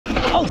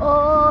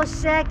Oh,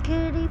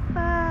 sacrifice.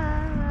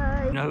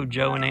 You know who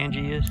Joe and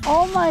Angie is?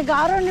 Oh my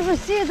God, I don't even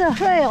see the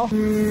trail.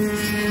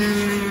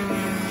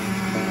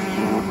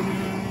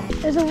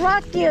 There's a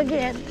rocky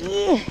again.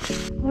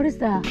 What is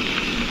that?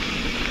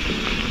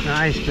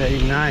 Nice,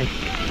 babe, nice.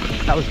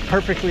 That was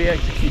perfectly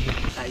executed.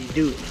 How you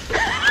do it?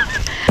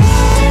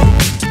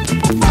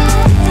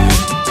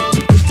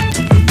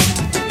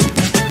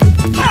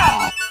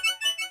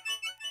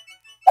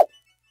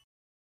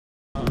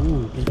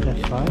 Ooh, get that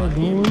fire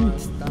going.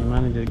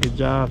 Imani did a good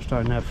job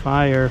starting that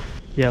fire.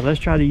 Yeah, let's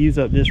try to use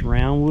up this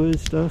round wood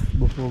stuff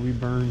before we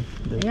burn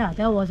the, yeah,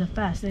 that wasn't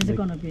fast. Is it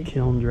gonna be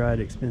kiln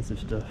dried expensive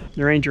stuff.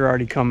 The ranger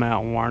already come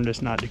out and warned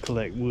us not to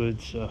collect wood,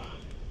 so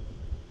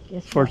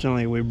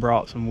fortunately we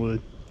brought some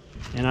wood.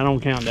 And I don't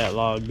count that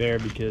log there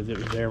because it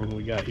was there when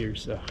we got here,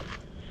 so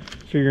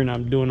figuring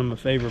I'm doing them a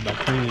favor by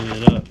cleaning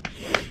it up.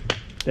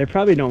 They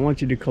probably don't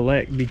want you to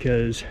collect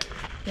because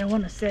they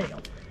want to sell.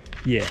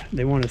 Yeah,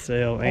 they want to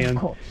sell, and of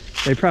course.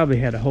 They probably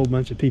had a whole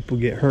bunch of people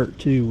get hurt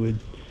too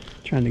with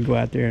trying to go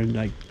out there and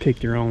like pick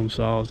their own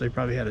saws. They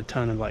probably had a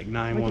ton of like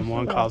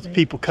 911 calls,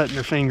 people cutting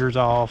their fingers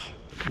off.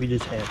 We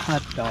just had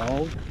hot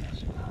dog,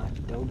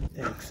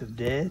 eggs of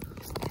death,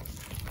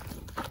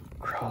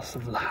 cross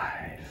of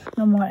life.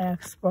 No more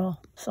eggs, bro.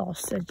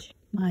 Sausage.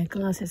 My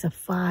glass is a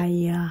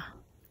fire.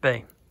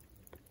 Babe.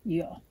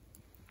 Yeah.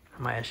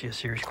 I'm gonna ask you a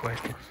serious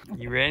question.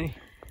 You ready?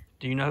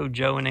 Do you know who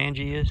Joe and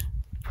Angie is?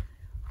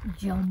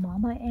 Joe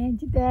Mama,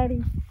 Angie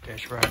Daddy.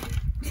 That's right.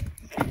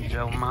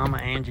 Joe Mama,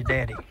 Angie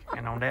Daddy.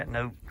 And on that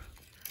note,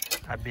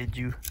 I bid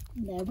you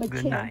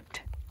good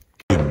night.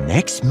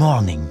 Next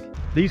morning.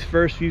 These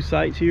first few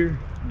sites here,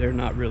 they're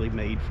not really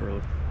made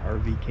for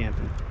RV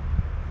camping.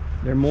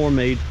 They're more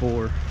made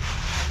for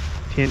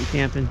tent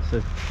camping.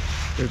 So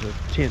there's a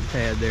tent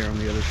pad there on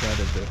the other side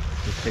of the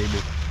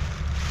table.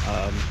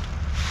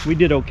 We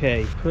did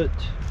okay. Put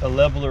a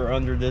leveler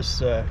under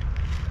this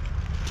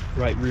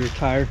right rear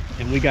tire,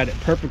 and we got it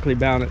perfectly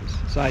balanced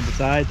side to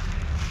side,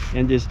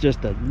 and it's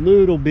just a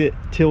little bit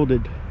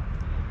tilted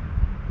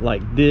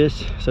like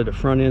this, so the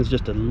front end's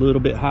just a little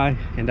bit high,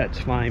 and that's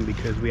fine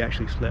because we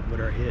actually slept with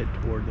our head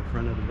toward the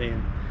front of the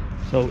van,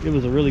 so it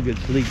was a really good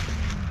sleep.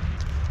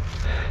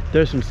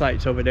 There's some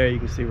sites over there, you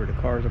can see where the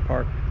cars are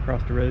parked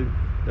across the road.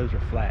 Those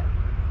are flat,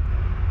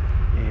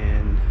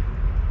 and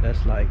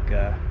that's like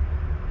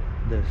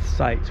the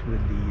sites with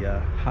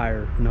the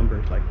higher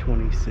numbers, like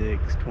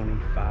 26,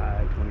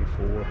 25,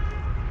 24.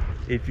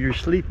 If you're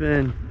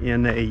sleeping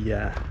in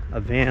a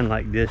van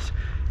like this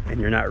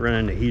and you're not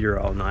running the heater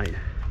all night,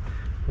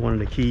 one of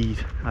the keys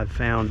I've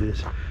found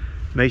is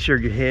make sure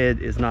your head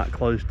is not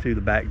close to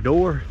the back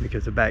door,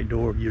 because the back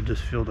door, you'll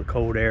just feel the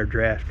cold air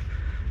draft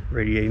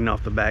radiating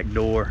off the back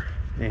door.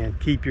 And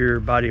keep your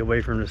body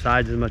away from the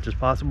sides as much as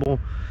possible.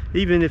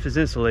 Even if it's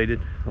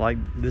insulated like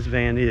this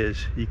van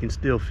is, you can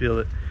still feel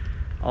it.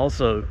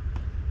 Also,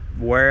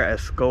 wear a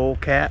skull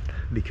cap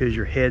because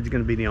your head's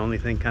going to be the only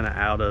thing kind of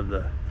out of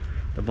the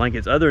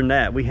blankets. Other than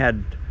that, we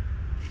had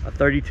a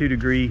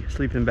 32-degree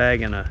sleeping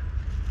bag and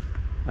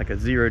like a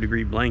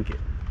 0-degree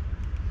blanket,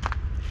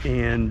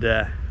 and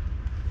at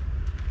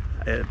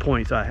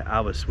points I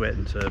was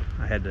sweating, so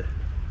I had to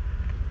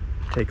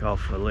take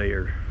off a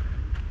layer.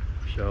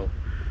 So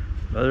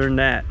other than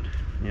that,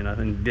 you know,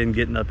 and then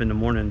getting up in the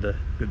morning to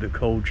the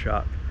cold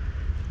shock,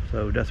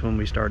 so that's when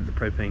we started the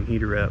propane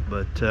heater up.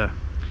 But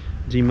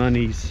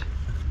G-Money's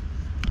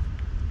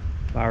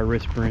fire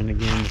whispering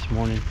again this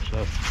morning,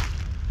 so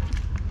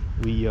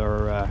we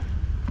are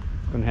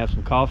gonna have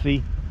some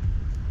coffee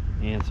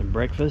and some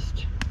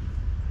breakfast,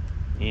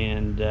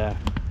 and we'll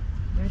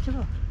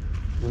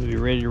be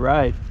ready to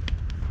ride.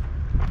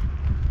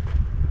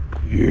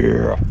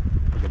 Yeah,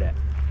 look at that.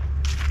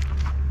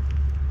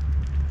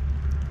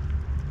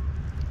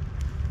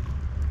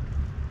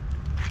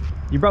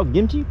 You brought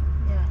kimchi?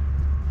 Yeah.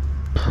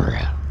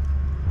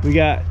 We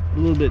got a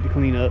little bit to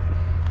clean up.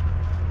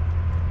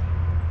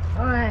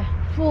 Alright,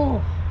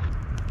 full.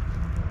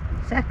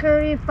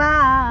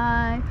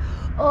 Sacrifice.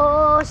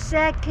 Oh,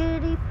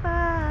 sacrifice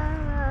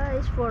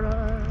for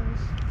us.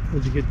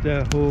 Where'd you get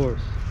that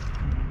horse?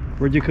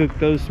 Where'd you cook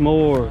those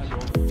s'mores?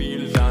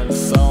 Feel and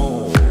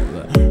soul.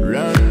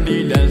 Run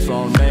the dance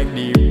floor, make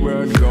the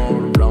world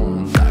go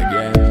round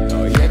again.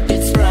 Oh, yet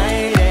it's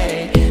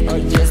Friday, or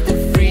just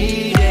a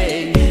free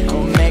day.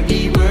 Oh, make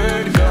the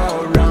world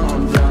go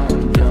round,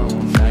 round,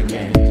 round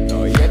again.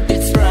 Oh, yet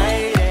it's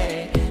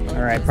Friday.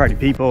 All right, party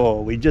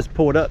people, we just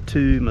pulled up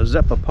to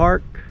Mazeppa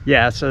Park.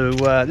 Yeah, so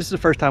this is the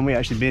first time we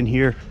actually been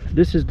here.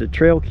 This is the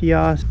trail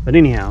kiosk, but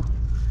anyhow,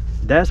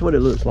 that's what it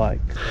looks like.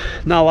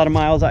 Not a lot of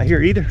miles out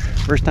here either.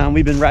 First time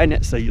we've been riding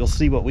it, so you'll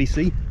see what we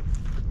see.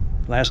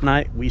 Last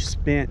night we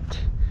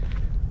spent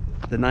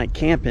the night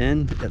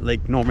camping at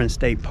Lake Norman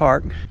State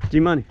Park.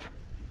 G-Money,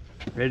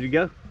 ready to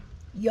go?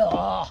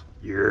 Yeah.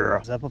 Yeah.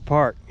 Mazeppa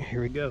Park,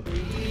 here we go.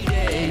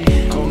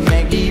 Oh,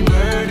 make the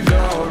world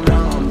go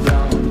round,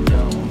 round,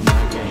 round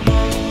again.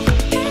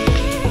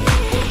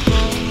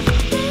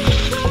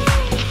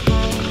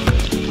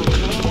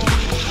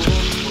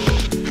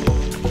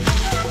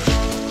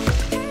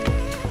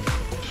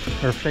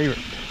 All her favorite,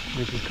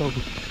 which is Kobe.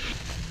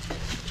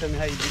 Tell me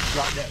how you just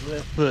drop that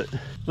left foot.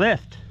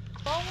 Left.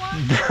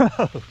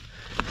 Bro.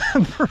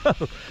 Bro.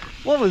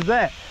 What was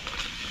that?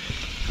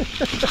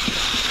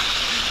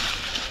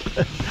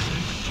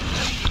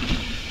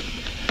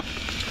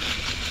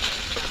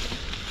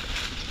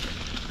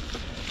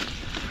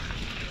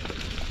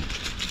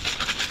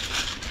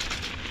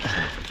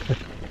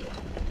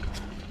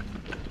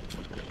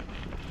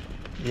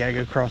 You gotta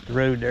go across the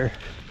road there.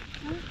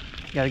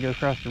 You gotta go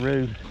across the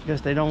road.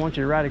 Guess they don't want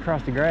you to ride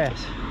across the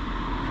grass.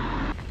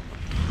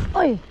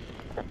 Oi!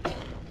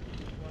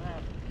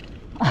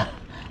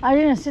 I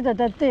didn't see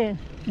that thing.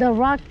 The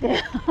rock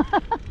there.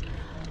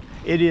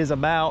 It is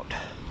about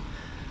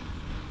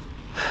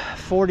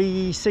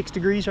 46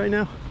 degrees right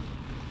now.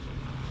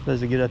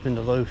 Supposed to get up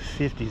into low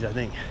 50s, I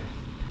think.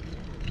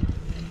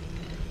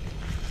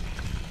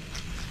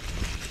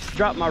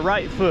 Drop my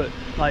right foot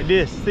like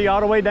this. See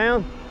all the way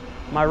down?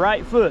 My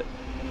right foot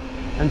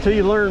until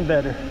you learn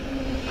better.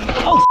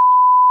 Oh!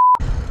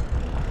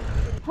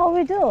 How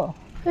we do?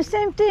 The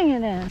same thing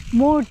in there.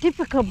 More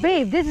difficult,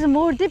 babe. This is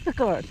more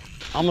difficult.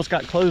 Almost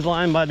got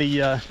clotheslined by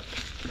the I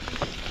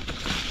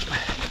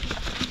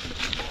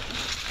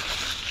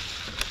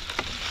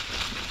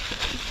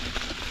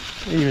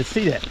didn't even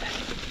see that.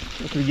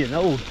 Must be getting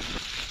old.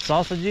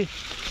 Sausagey.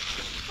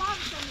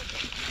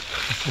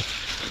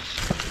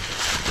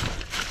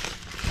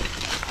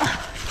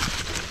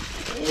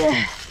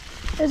 Yeah.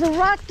 There's a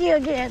rocky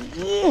again.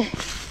 Yeah.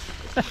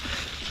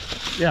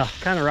 Yeah,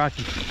 kind of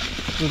rocky.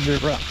 A little bit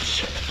of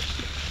rocks.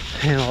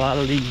 And a lot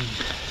of leaves.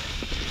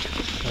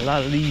 A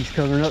lot of leaves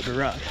covering up the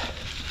rock.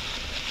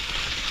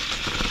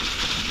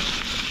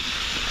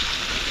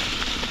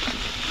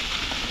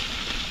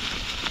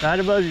 Right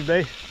above you,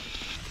 babe.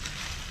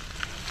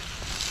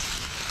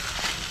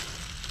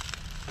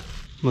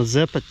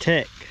 Mazeppa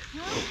Tech.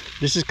 Huh?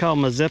 This is called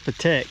Mazeppa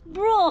Tech.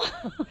 Bro.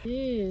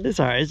 It's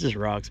alright, it's just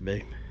rocks,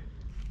 babe.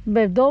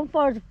 Babe, don't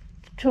part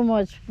too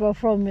much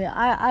from me.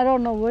 I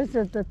don't know where's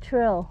the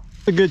trail.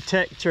 It's a good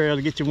tech trail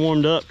to get you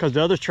warmed up because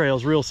the other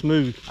trail's real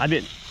smooth. I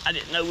didn't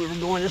know we were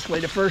going this way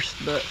the first,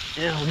 but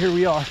you know, here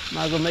we are.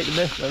 Might as well make the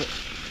best of it.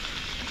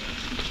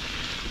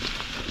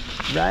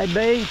 Right,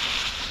 babe.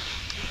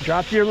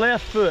 Drop your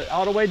left foot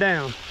all the way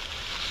down.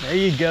 There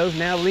you go.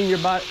 Now lean your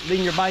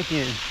bike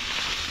in.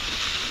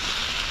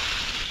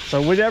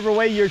 So whatever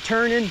way you're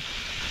turning,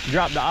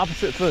 drop the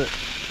opposite foot.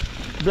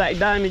 Black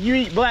diamond. You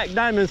eat black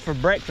diamonds for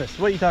breakfast.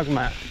 What are you talking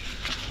about?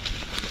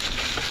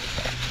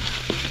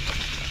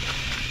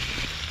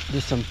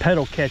 There's some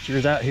pedal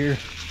catchers out here.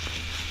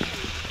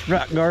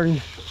 Rock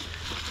garden.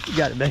 You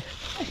got it, babe.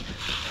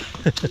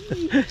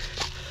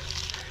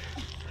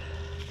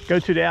 Go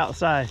to the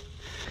outside.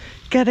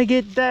 Gotta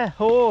get that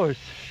horse.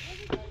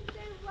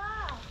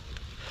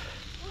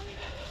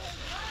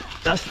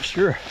 That's for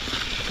sure.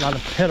 A lot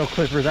of pedal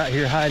clippers out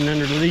here hiding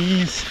under the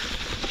leaves.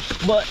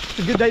 But it's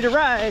a good day to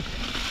ride.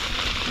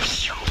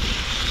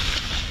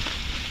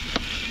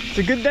 It's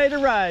a good day to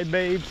ride,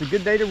 babe. It's a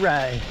good day to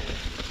ride.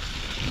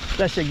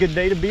 That's a good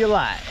day to be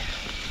alive.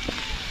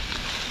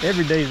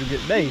 Every day is a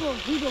good day.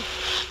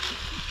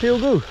 Feel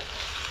good.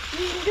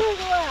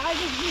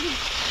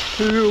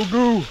 Feel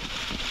good.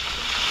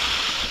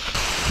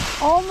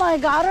 Oh my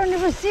God, I don't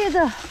even see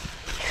the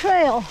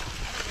trail.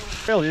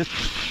 Trail is.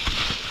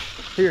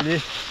 Here it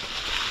is.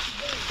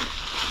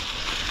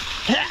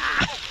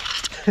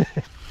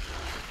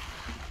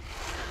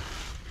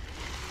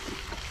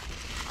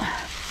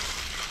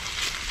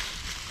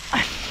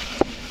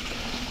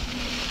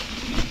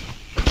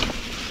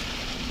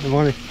 Good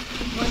morning.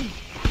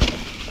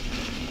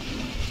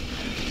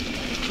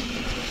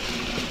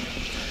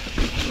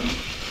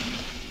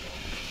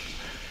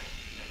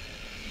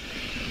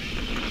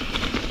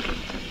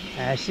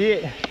 That's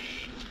it. Nice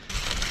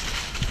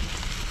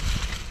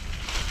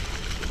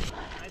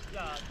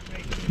job.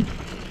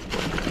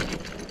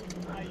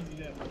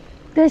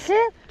 That's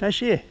it?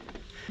 That's it.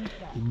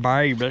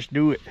 Babe, let's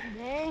do it.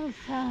 Thanks.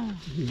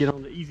 You get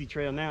on the easy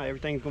trail now,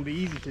 everything's gonna be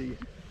easy to you.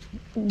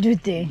 Do you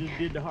think? Just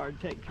did the hard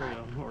tech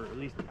trail, or at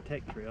least the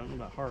tech trail. I don't know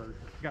about hard.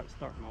 I forgot to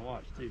start my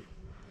watch too.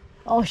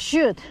 Oh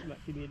shoot. Like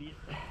an idiot.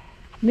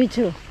 Me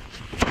too.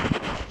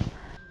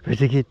 Where'd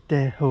you get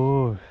that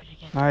horse?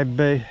 All right,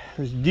 babe,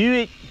 let's do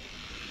it.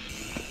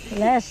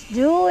 Let's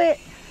do it.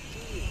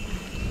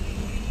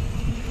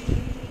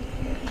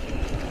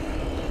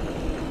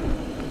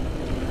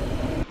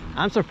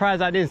 I'm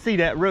surprised I didn't see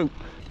that rope.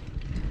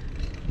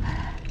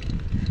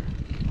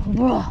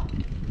 Bro.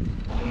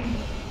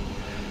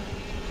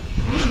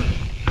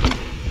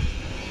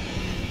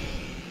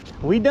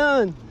 We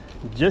done.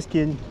 Just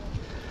kidding.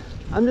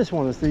 I just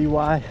want to see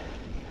why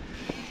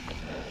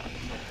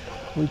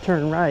we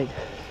turned right.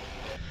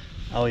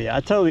 Oh yeah,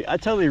 I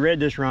totally read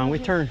this wrong. We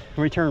turned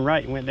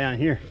right and went down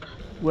here.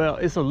 Well,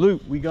 it's a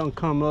loop. We gonna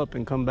come up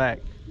and come back.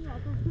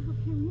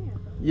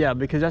 Yeah,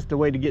 because that's the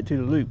way to get to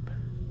the loop.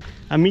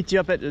 I'll meet you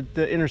up at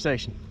the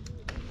intersection.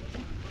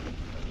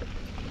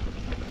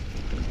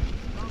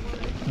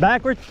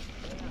 Backwards.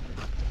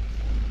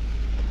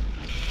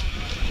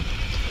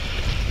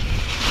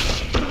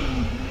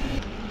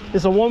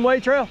 It's a one-way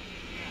trail?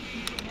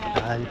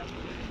 Yeah.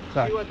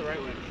 Sorry. You went the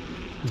right way.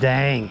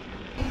 Dang.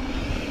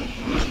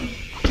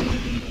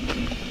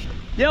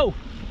 Yo!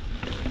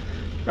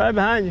 Right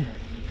behind you.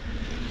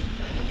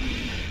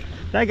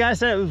 That guy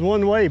said it was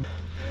one way.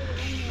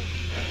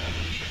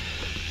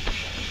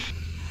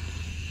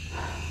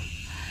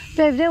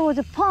 Dave, there was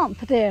a pump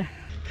there.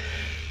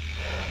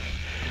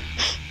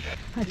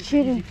 I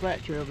cheated.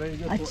 Flat trail, baby.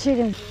 Go I for it.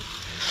 cheated.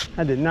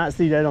 I did not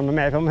see that on the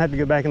map. I'm gonna have to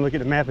go back and look at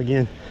the map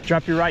again.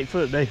 Drop your right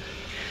foot, babe.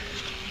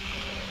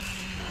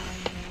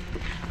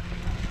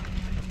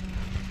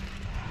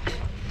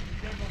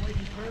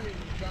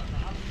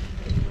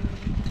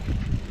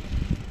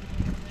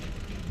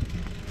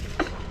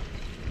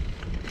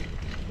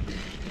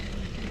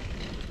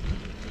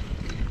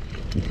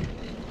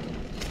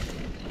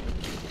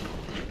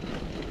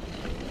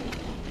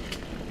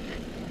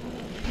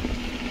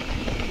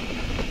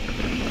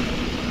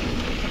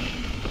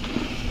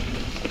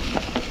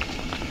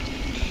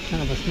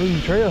 Kind of a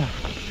smooth trail.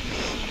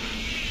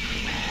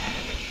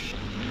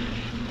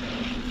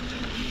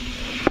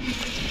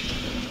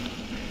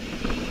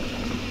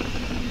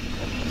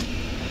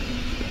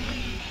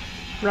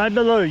 Right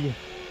below you.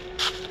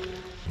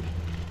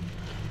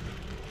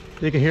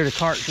 You can hear the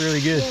carts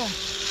really good. Yeah.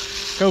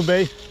 Go,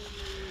 babe.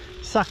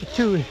 Sock it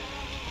to it.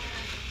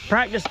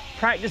 Practice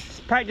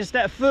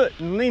that foot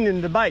and lean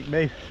in the bike,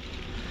 babe.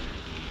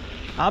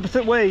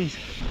 Opposite ways.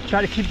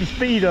 Try to keep your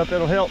speed up,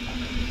 it'll help.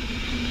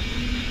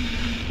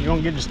 You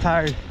won't get as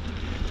tired.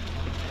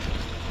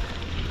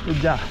 Good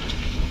job.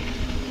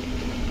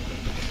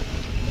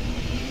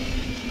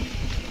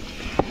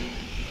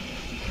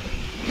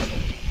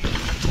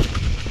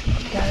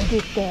 Gotta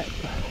get that.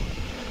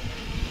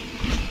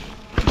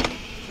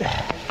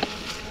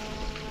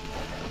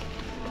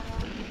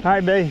 All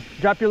right, babe.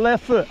 Drop your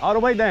left foot all the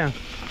way down.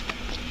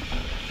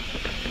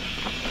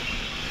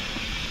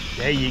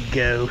 There you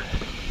go.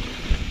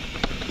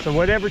 So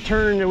whatever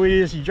turn that it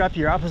is, you drop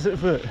your opposite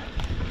foot.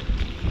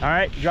 All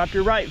right, drop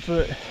your right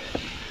foot.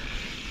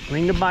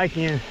 Lean the bike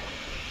in.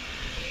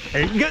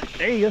 There you go.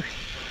 There you go.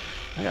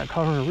 I got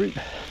caught on a root.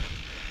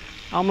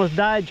 Almost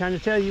died trying to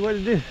tell you what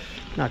to do.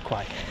 Not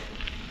quite.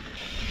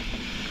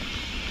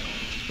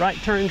 Right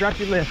turn, drop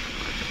your left.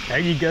 There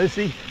you go.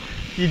 See,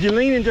 you're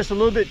leaning just a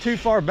little bit too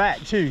far back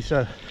too,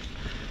 so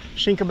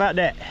think about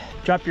that.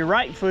 Drop your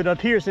right foot up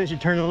here since you're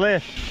turning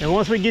left. And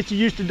once we get you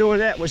used to doing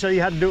that, we'll show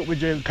you how to do it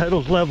with your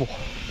pedals level.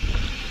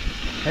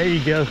 There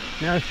you go.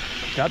 Now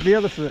drop the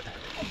other foot.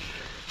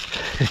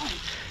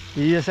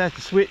 You just have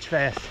to switch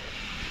fast.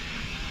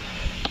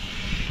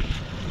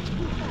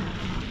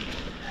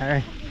 All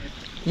right,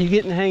 you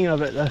getting the hang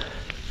of it though.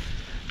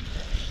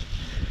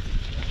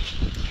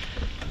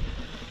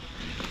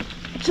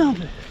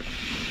 Jump it,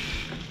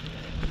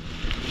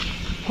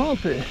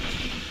 pump it,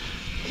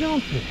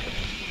 jump it.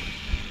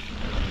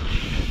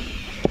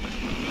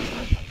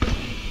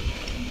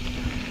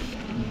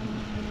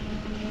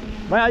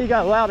 Wow, you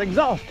got loud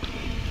exhaust.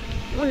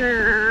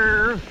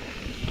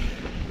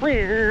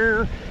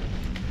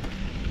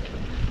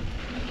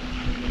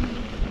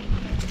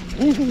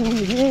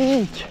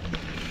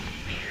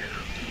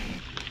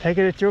 Take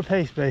it at your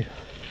pace, babe,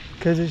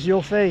 because it's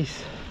your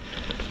face.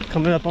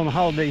 Coming up on the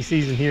holiday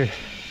season here.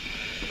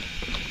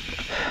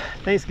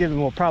 Thanksgiving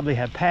will probably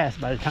have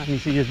passed by the time you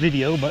see this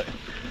video, but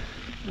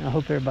I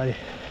hope everybody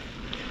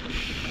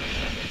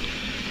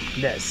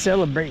that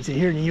celebrates it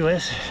here in the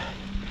U.S.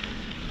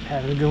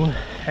 having a good one.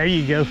 There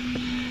you go.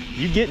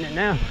 You getting it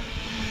now.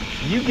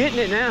 You getting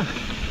it now.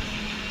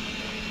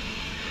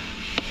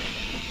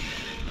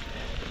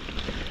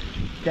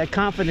 Got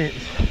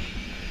confidence.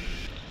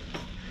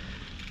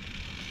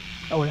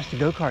 Oh, that's the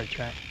go-kart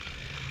track.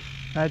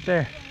 Right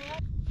there.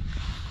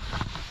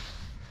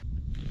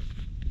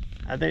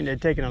 I think they're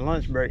taking a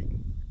lunch break.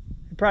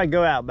 They'll probably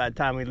go out by the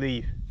time we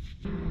leave.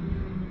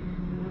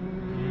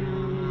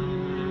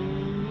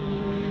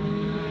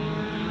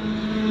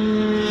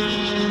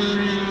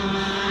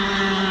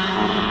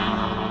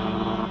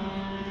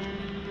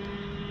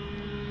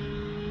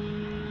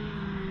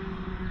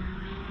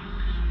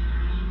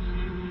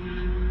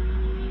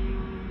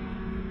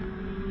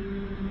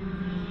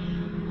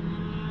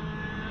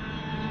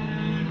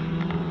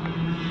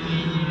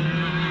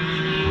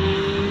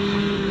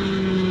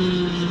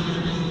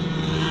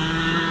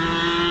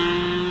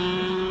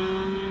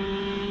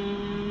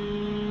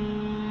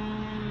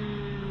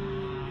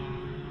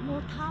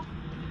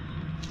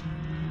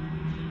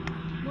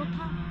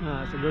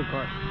 Oh, it's a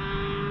go-kart.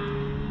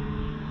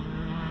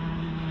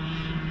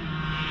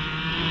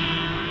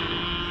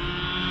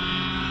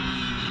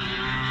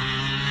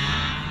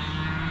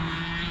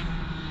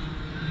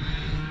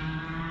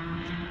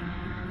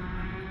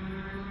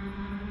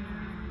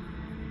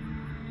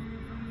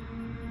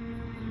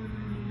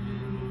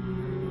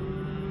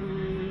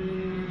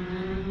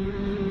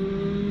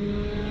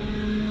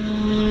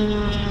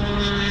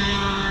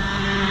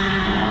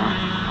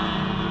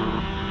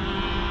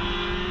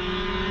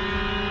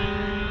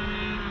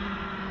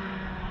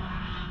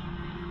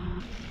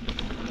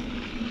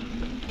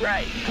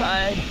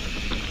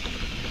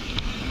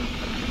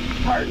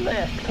 hard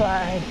left,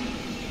 Clyde.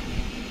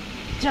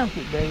 Jump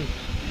it, baby.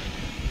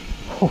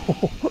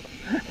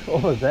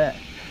 What was that?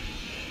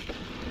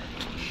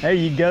 There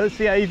you go.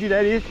 See how easy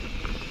that is?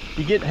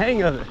 You get the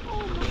hang of it.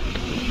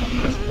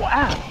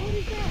 Wow. What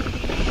is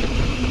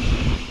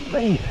that?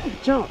 Babe,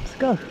 jumps.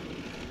 Go.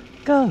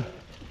 Go.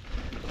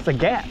 It's a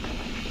gap.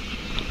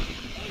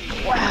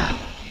 Wow.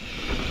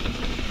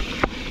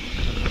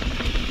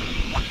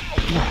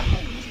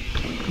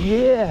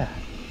 Yeah.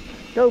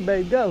 Go,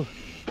 babe, go.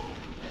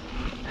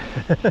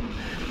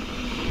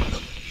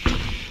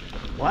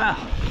 Wow.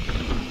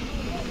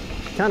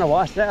 Kind of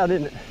washed out,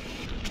 didn't it?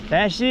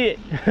 That's it.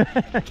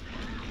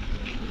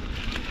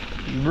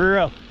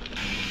 Bro.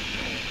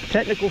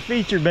 Technical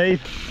feature, babe.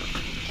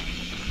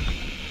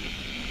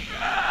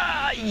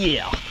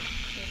 Yeah.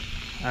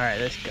 All right,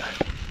 let's go.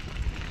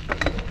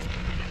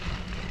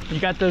 You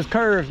got those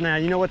curves now.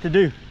 You know what to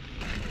do.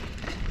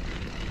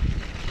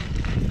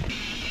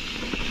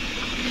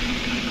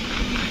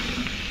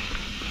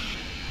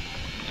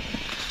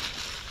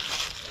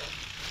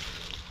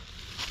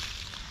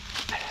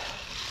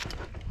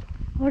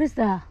 What is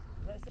that?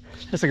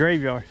 That's a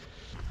graveyard.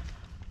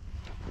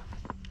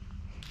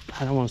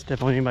 I don't want to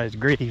step on anybody's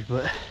grave,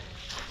 but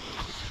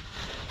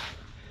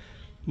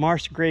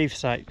Marsh grave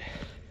site.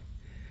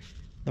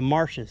 The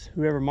marshes,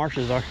 whoever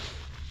marshes are.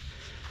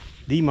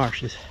 The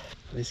marshes.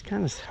 It's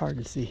kind of hard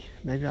to see.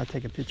 Maybe I'll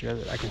take a picture of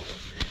it. I can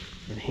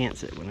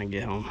enhance it when I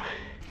get home.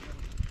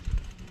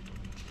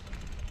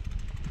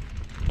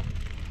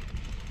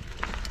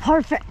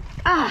 Perfect.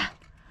 Ah,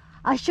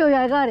 I'll show you.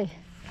 I got it.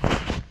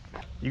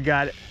 You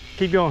got it.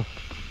 Keep going.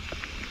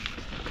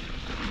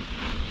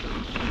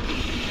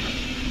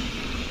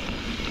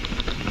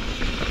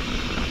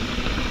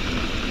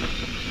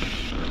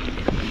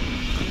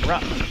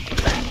 Rock.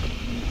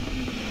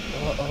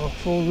 Uh-oh,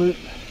 full loop.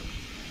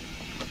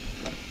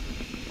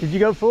 Did you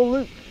go full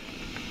loop?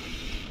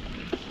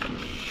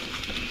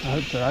 I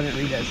hope so. I didn't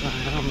read that sign.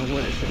 I don't know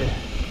what it said.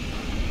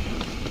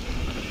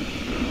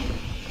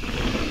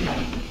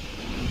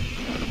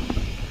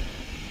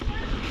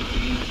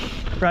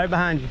 Right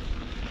behind you.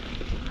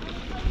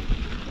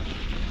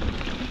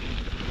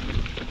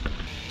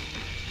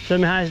 Show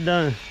me how it's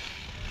done.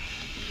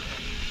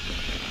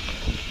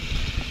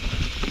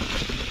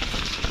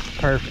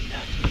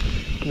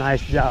 Perfect.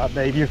 Nice job,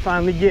 babe. You're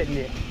finally getting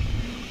it.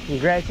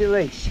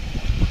 Congratulations.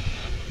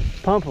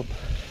 Pump them.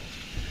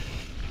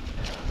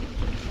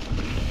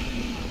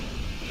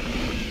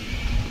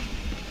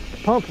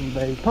 Pump them,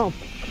 babe. Pump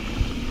them.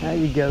 There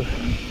you go.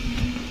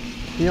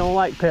 You don't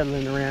like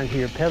pedaling around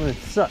here. Pedaling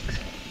sucks.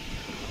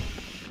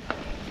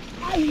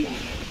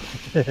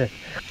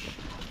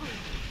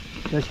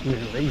 Unless you're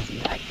lazy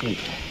like me.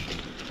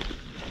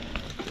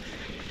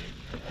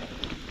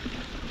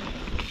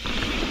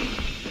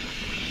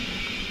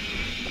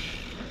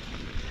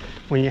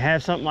 When you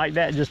have something like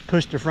that, just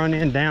push the front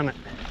end down it.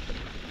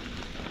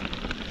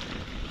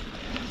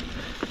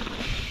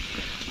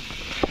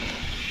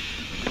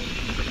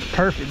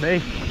 Perfect,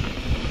 babe.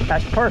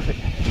 That's perfect.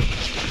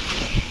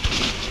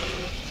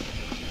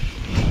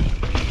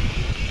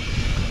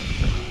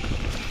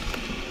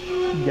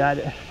 You got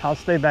it. I'll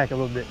stay back a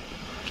little bit.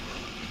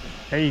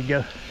 There you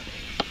go.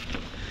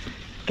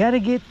 Gotta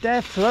get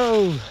that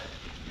flow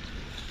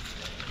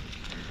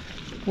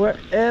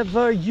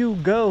wherever you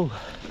go.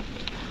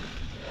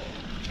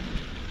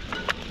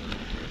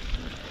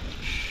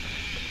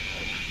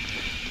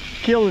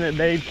 Killing it,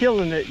 babe.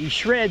 Killing it. You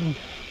shredding.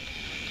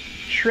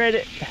 Shred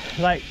it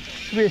like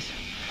Swiss.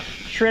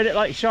 Shred it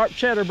like sharp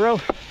cheddar, bro.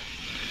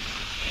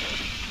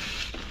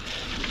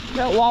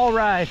 That wall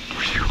ride.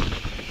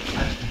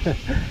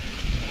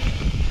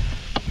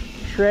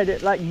 Shred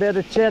it like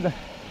better cheddar.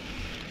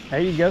 There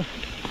you go.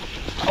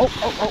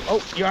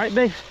 Oh. You all right,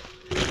 babe?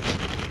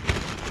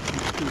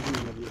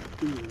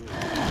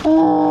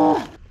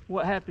 Oh,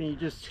 What happened? You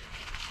just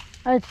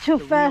it's too the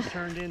wheel fast.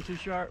 turned in too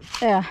sharp?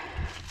 Yeah.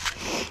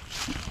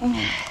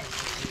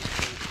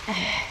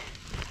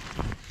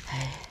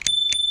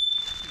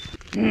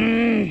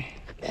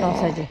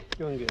 Sausage.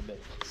 Doing good, babe.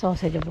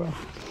 Sausage, bro. Here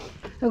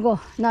you go.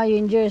 Now you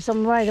enjoy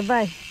some ride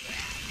bike.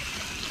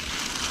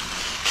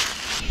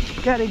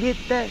 Gotta get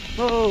that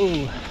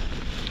flow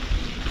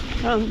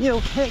from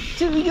your head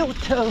to your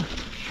toe.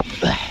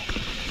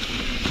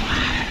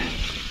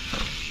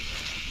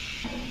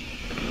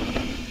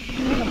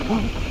 Get a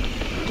pump,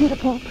 get a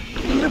pump,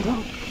 get a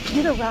pump,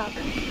 get a rock.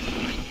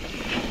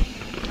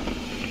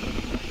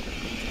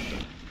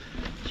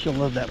 She'll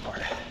love that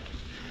part.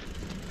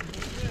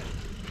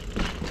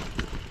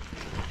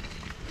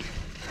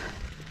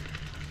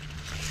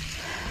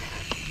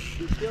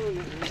 She's feeling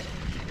it, man.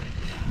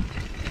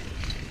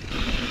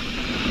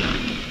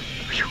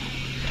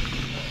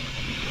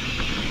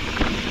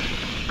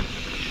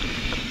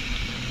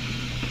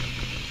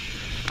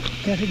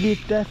 Gotta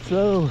get that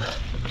flow.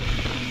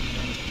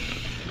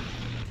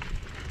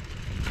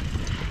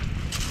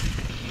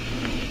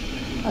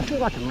 I feel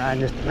like I'm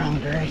riding this the wrong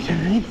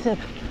direction.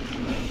 Except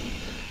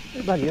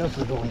everybody else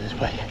is going this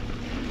way.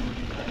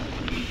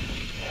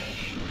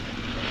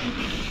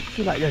 I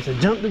feel like there's a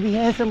jump to be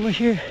had somewhere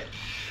here.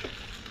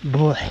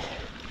 Boy,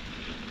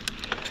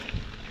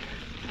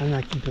 I'm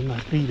not keeping my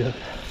feet up.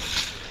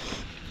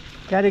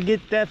 Gotta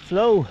get that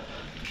flow.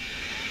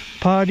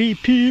 Party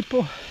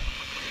people.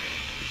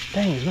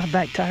 Dang, is my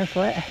back tire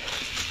flat?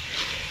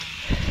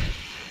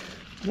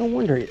 No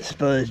wonder it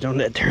spuzzed on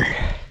that turn.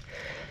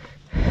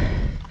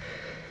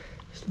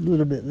 It's a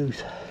little bit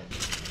loose.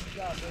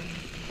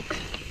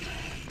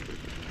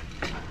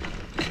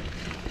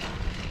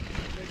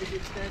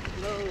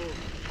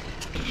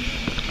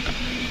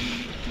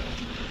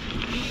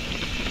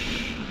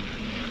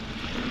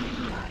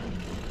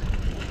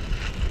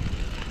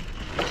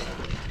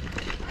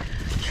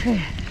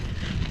 Tree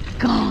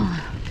gone.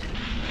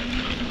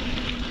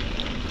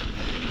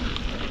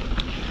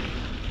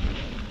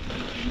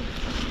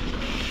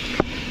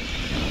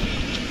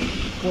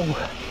 Whoa.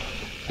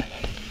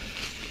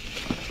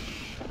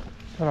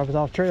 Thought I was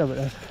off trail,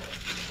 but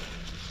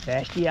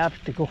that's the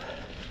obstacle.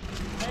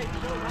 Hey,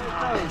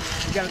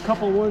 we got a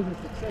couple of ones in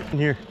succession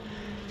here.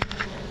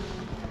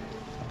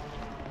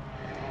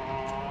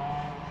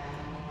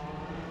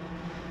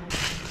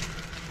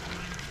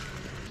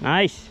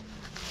 Nice.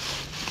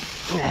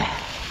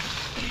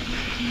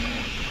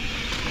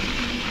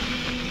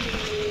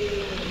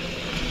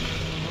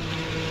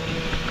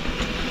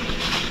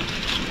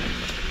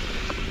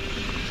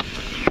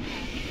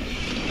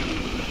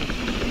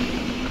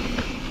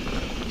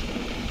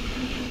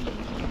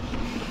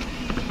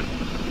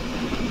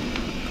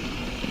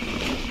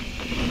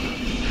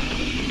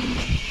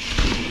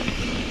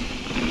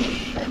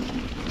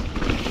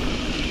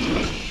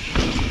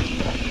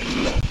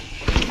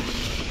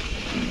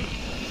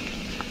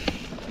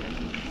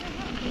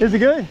 Is it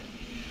good?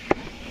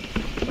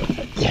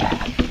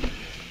 Yeah.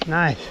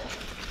 Nice.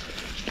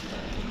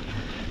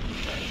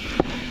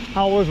 I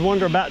always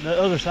wonder about the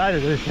other side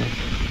of this thing.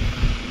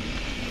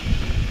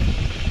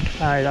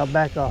 All right, I'll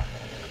back off.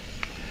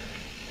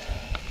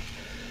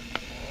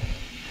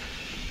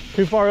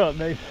 Too far up,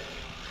 babe.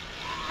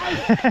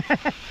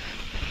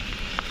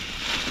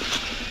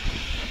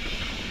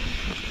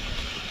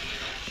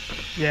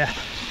 Yeah.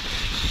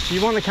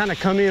 You want to kind of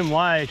come in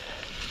wide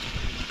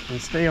and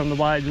stay on the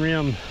wide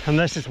rim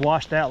unless it's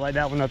washed out like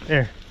that one up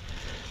there.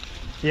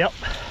 Yep.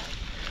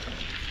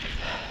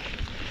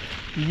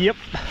 Yep.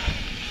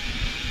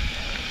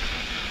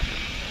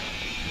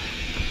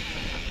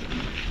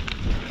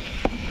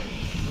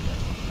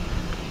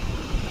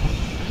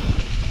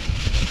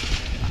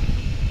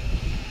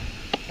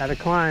 Gotta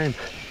climb.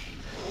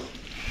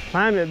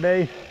 Climb it,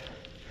 babe.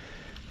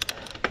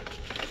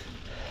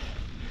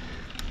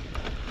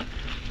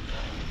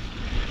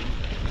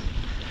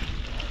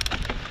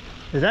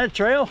 Is that a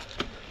trail?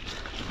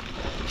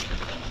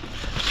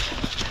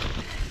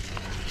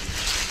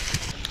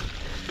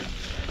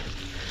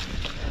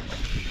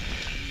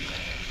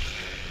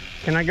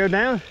 Can I go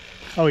down?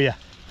 Oh yeah.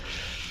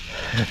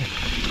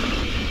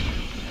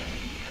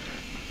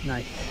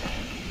 Nice.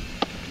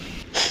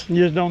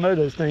 You just don't know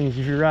those things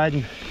if you're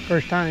riding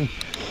first time.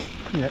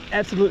 You have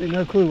absolutely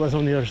no clue what's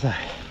on the other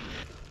side.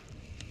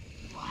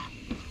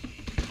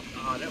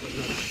 Oh, that was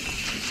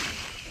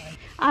nice.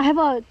 I have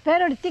a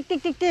better tick,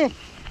 tick, tick, tick.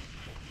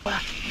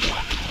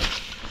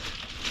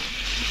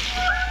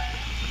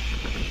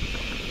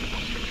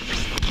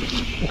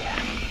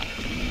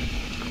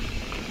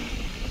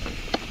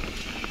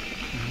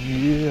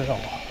 Yeah.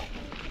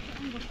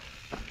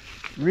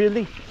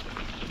 Really?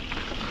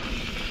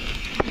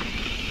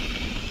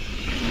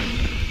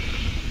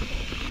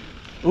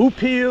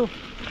 Uphill.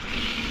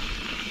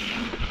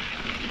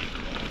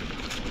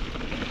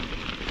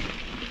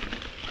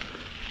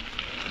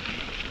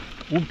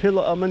 Uphill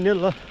of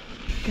Manila.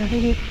 Gotta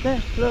hit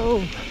that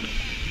flow.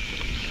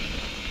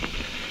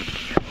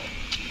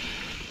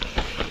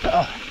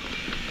 Oh,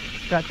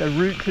 got the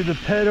root to the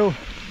pedal.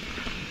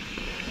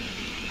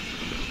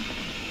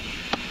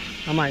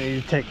 I might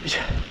need to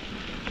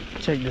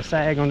check the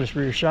sag on this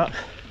rear shock.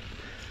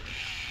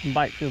 The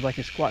bike feels like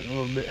it's squatting a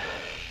little bit.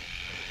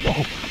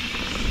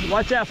 Whoa.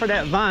 Watch out for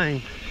that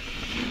vine.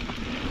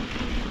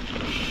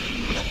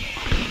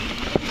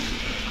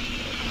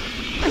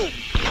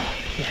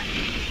 Yeah.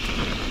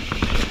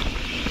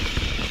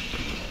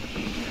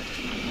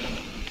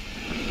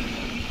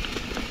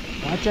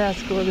 Watch out,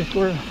 squirrely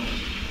squirrel.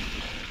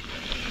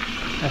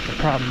 That's the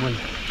problem with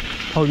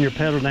holding your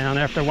pedal down.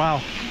 After a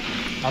while,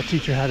 I'll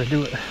teach you how to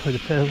do it with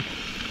the pedal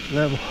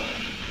level.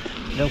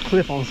 They'll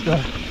clip on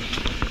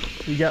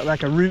stuff. You got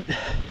like a root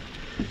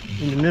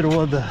in the middle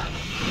of the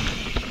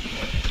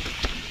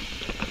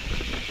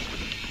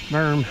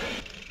berm.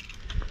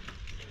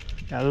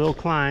 Got a little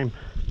climb.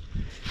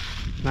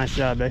 Nice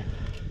job, babe.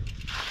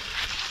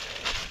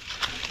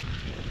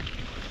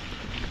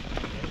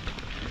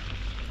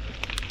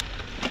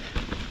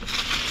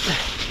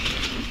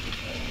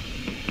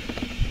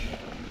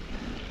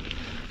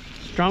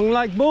 Strong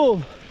like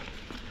bull.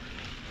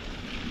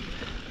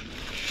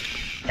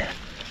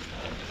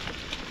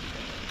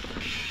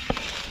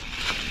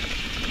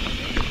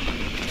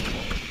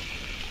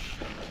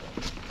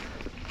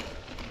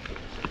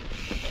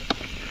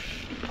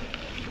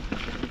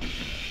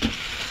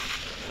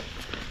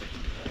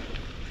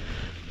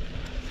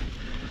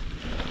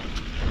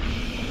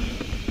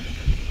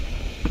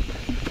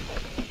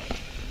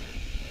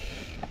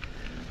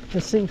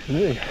 This seems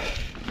familiar.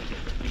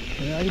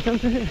 Did I already come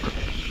through here?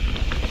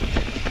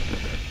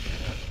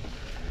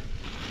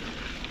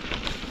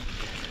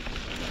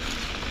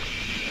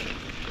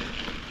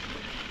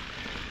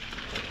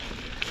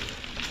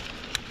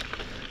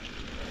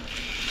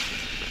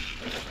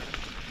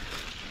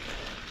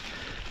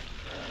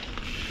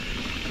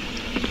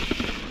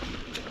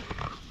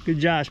 Good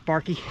job,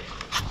 Sparky.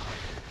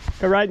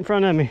 They're right in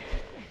front of me.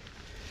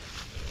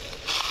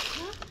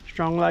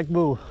 Strong like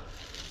bull.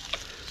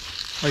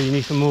 Oh, you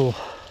need some wool.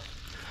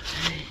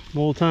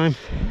 Wool time.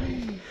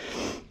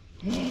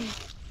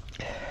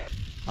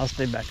 I'll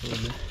stay back a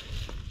little bit.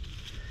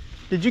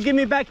 Did you give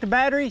me back the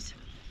batteries?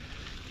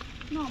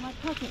 No, my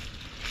pocket.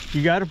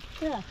 You got them?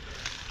 Yeah.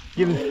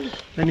 Give me.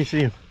 Let me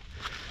see them.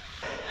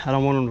 I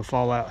don't want them to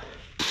fall out.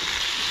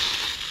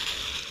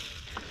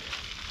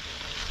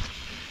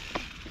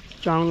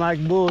 Strong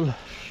like bull.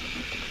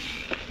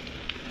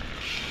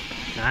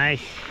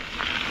 Nice.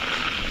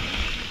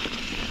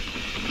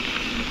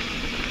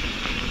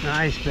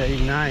 Nice,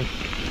 babe, nice.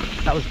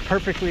 That was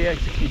perfectly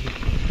executed.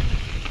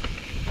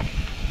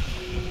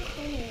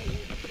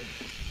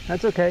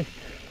 That's okay.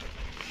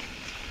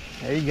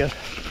 There you go.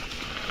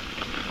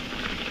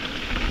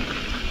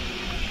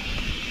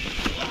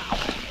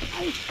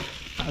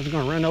 I was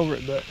gonna run over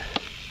it, but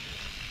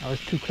I was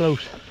too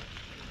close.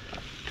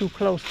 Too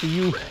close to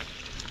you.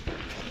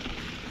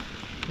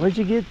 Where'd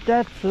you get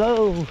that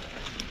flow?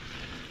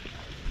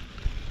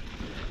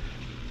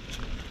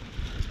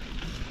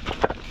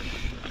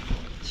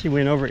 She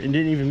went over it and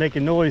didn't even make a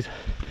noise.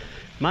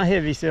 My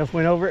heavy self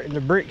went over it and the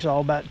bricks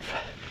all about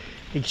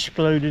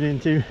exploded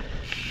into.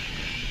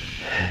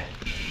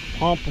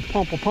 Pumple,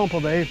 pumple, pumple,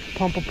 babe.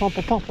 Pumple,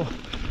 pumple, pumple.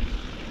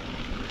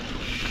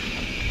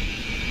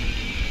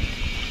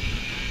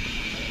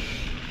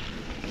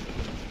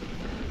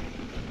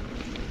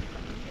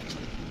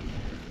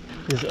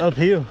 It's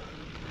uphill.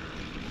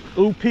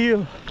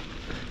 Uphill.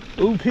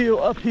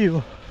 Uphill,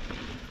 uphill.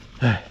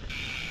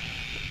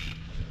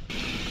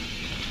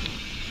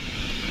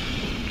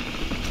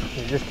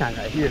 This kind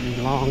right here, these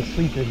long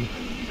sweeping.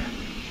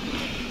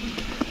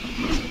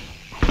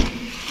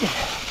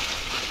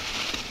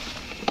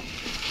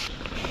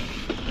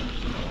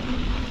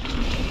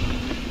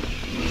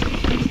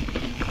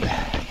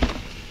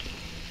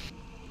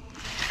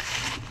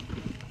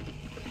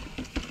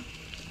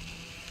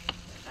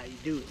 How you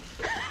do it?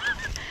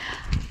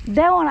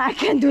 That one I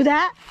can do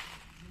that.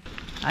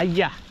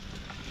 Yeah.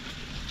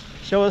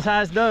 Show us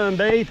how it's done,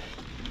 babe.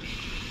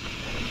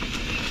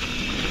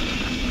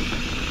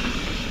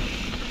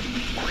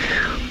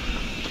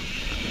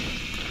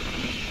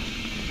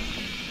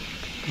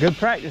 Good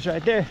practice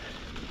right there.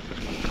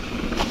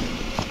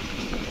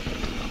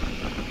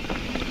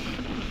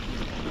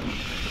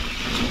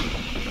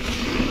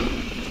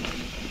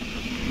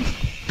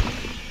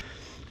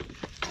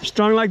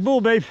 Strong like bull,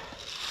 babe.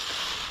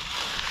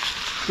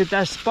 Get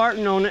that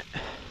Spartan on it.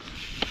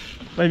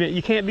 Wait a minute,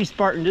 you can't be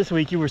Spartan this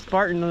week. You were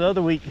Spartan the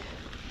other week.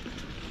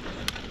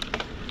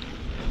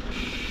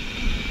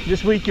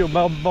 This week you're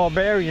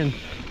barbarian.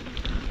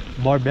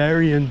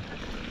 Barbarian.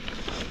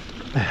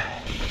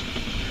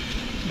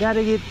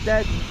 Gotta get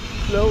that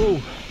flow.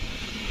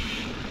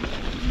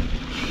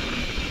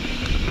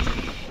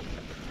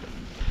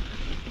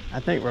 I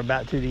think we're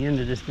about to the end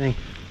of this thing,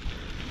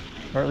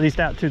 or at least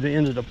out to the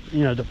end of the,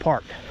 the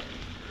park.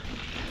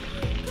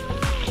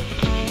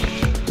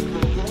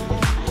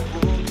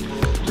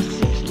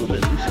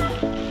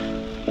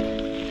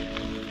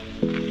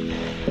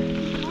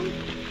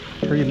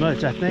 Pretty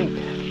much, I think.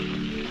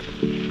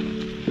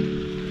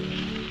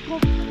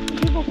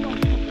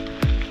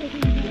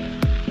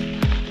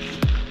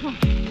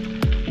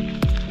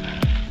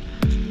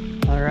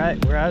 All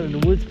right, we're out of the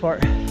woods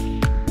part.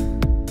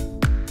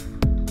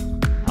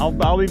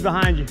 I'll be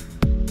behind you.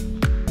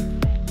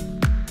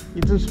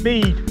 Get some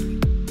speed.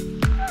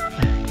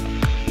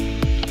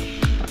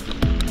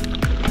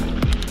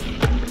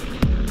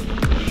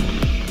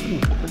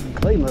 Freaking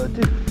clay mud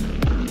too.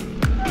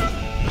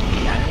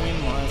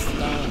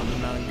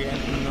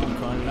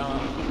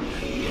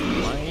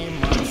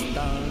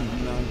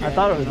 I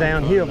thought it was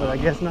downhill, but I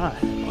guess not.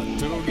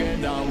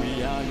 Together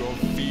we are go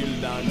feel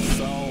that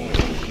sound.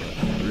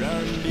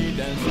 Learn the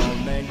dance or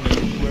make the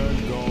world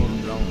go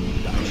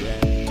round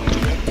again.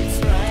 It's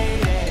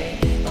Friday,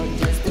 or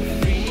just a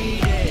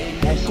free day.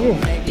 That's it.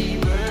 Make the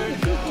world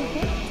go.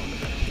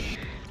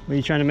 What are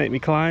you trying to make me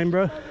climb,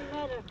 bro? Doesn't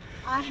matter.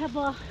 I have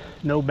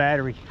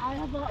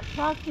a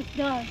practice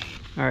done.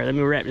 All right, let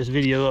me wrap this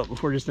video up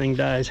before this thing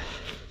dies.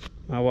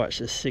 My watch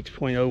is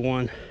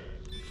 6.01,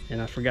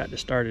 and I forgot to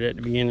start it at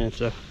the beginning,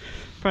 so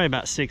probably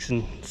about 6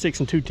 and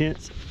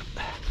 2/10,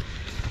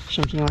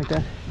 something like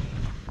that.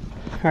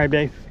 All right,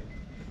 babe.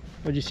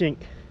 What'd you think?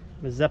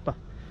 Mazeppa.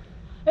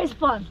 It's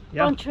fun.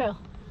 Yeah. Fun trail.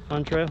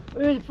 Fun trail?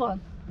 Really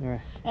fun. All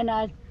right. And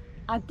I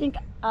think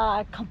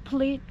I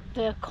complete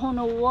the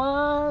corner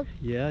walk.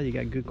 Yeah, you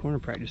got good corner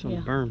practice on Yeah.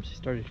 the berms. You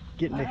started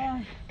getting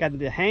got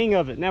the hang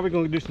of it. Now we're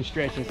going to do some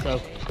stretching.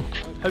 So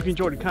hope you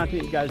enjoyed the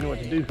content. You guys know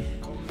what to do.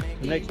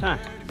 Until next time,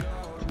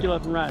 skill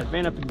up and ride.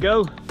 Van up and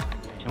go.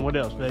 And what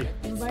else, babe?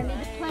 Everybody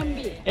needs a plan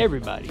B.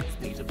 Everybody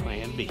needs a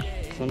plan B.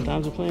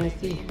 Sometimes a plan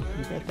C.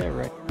 You got that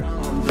right.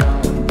 I'm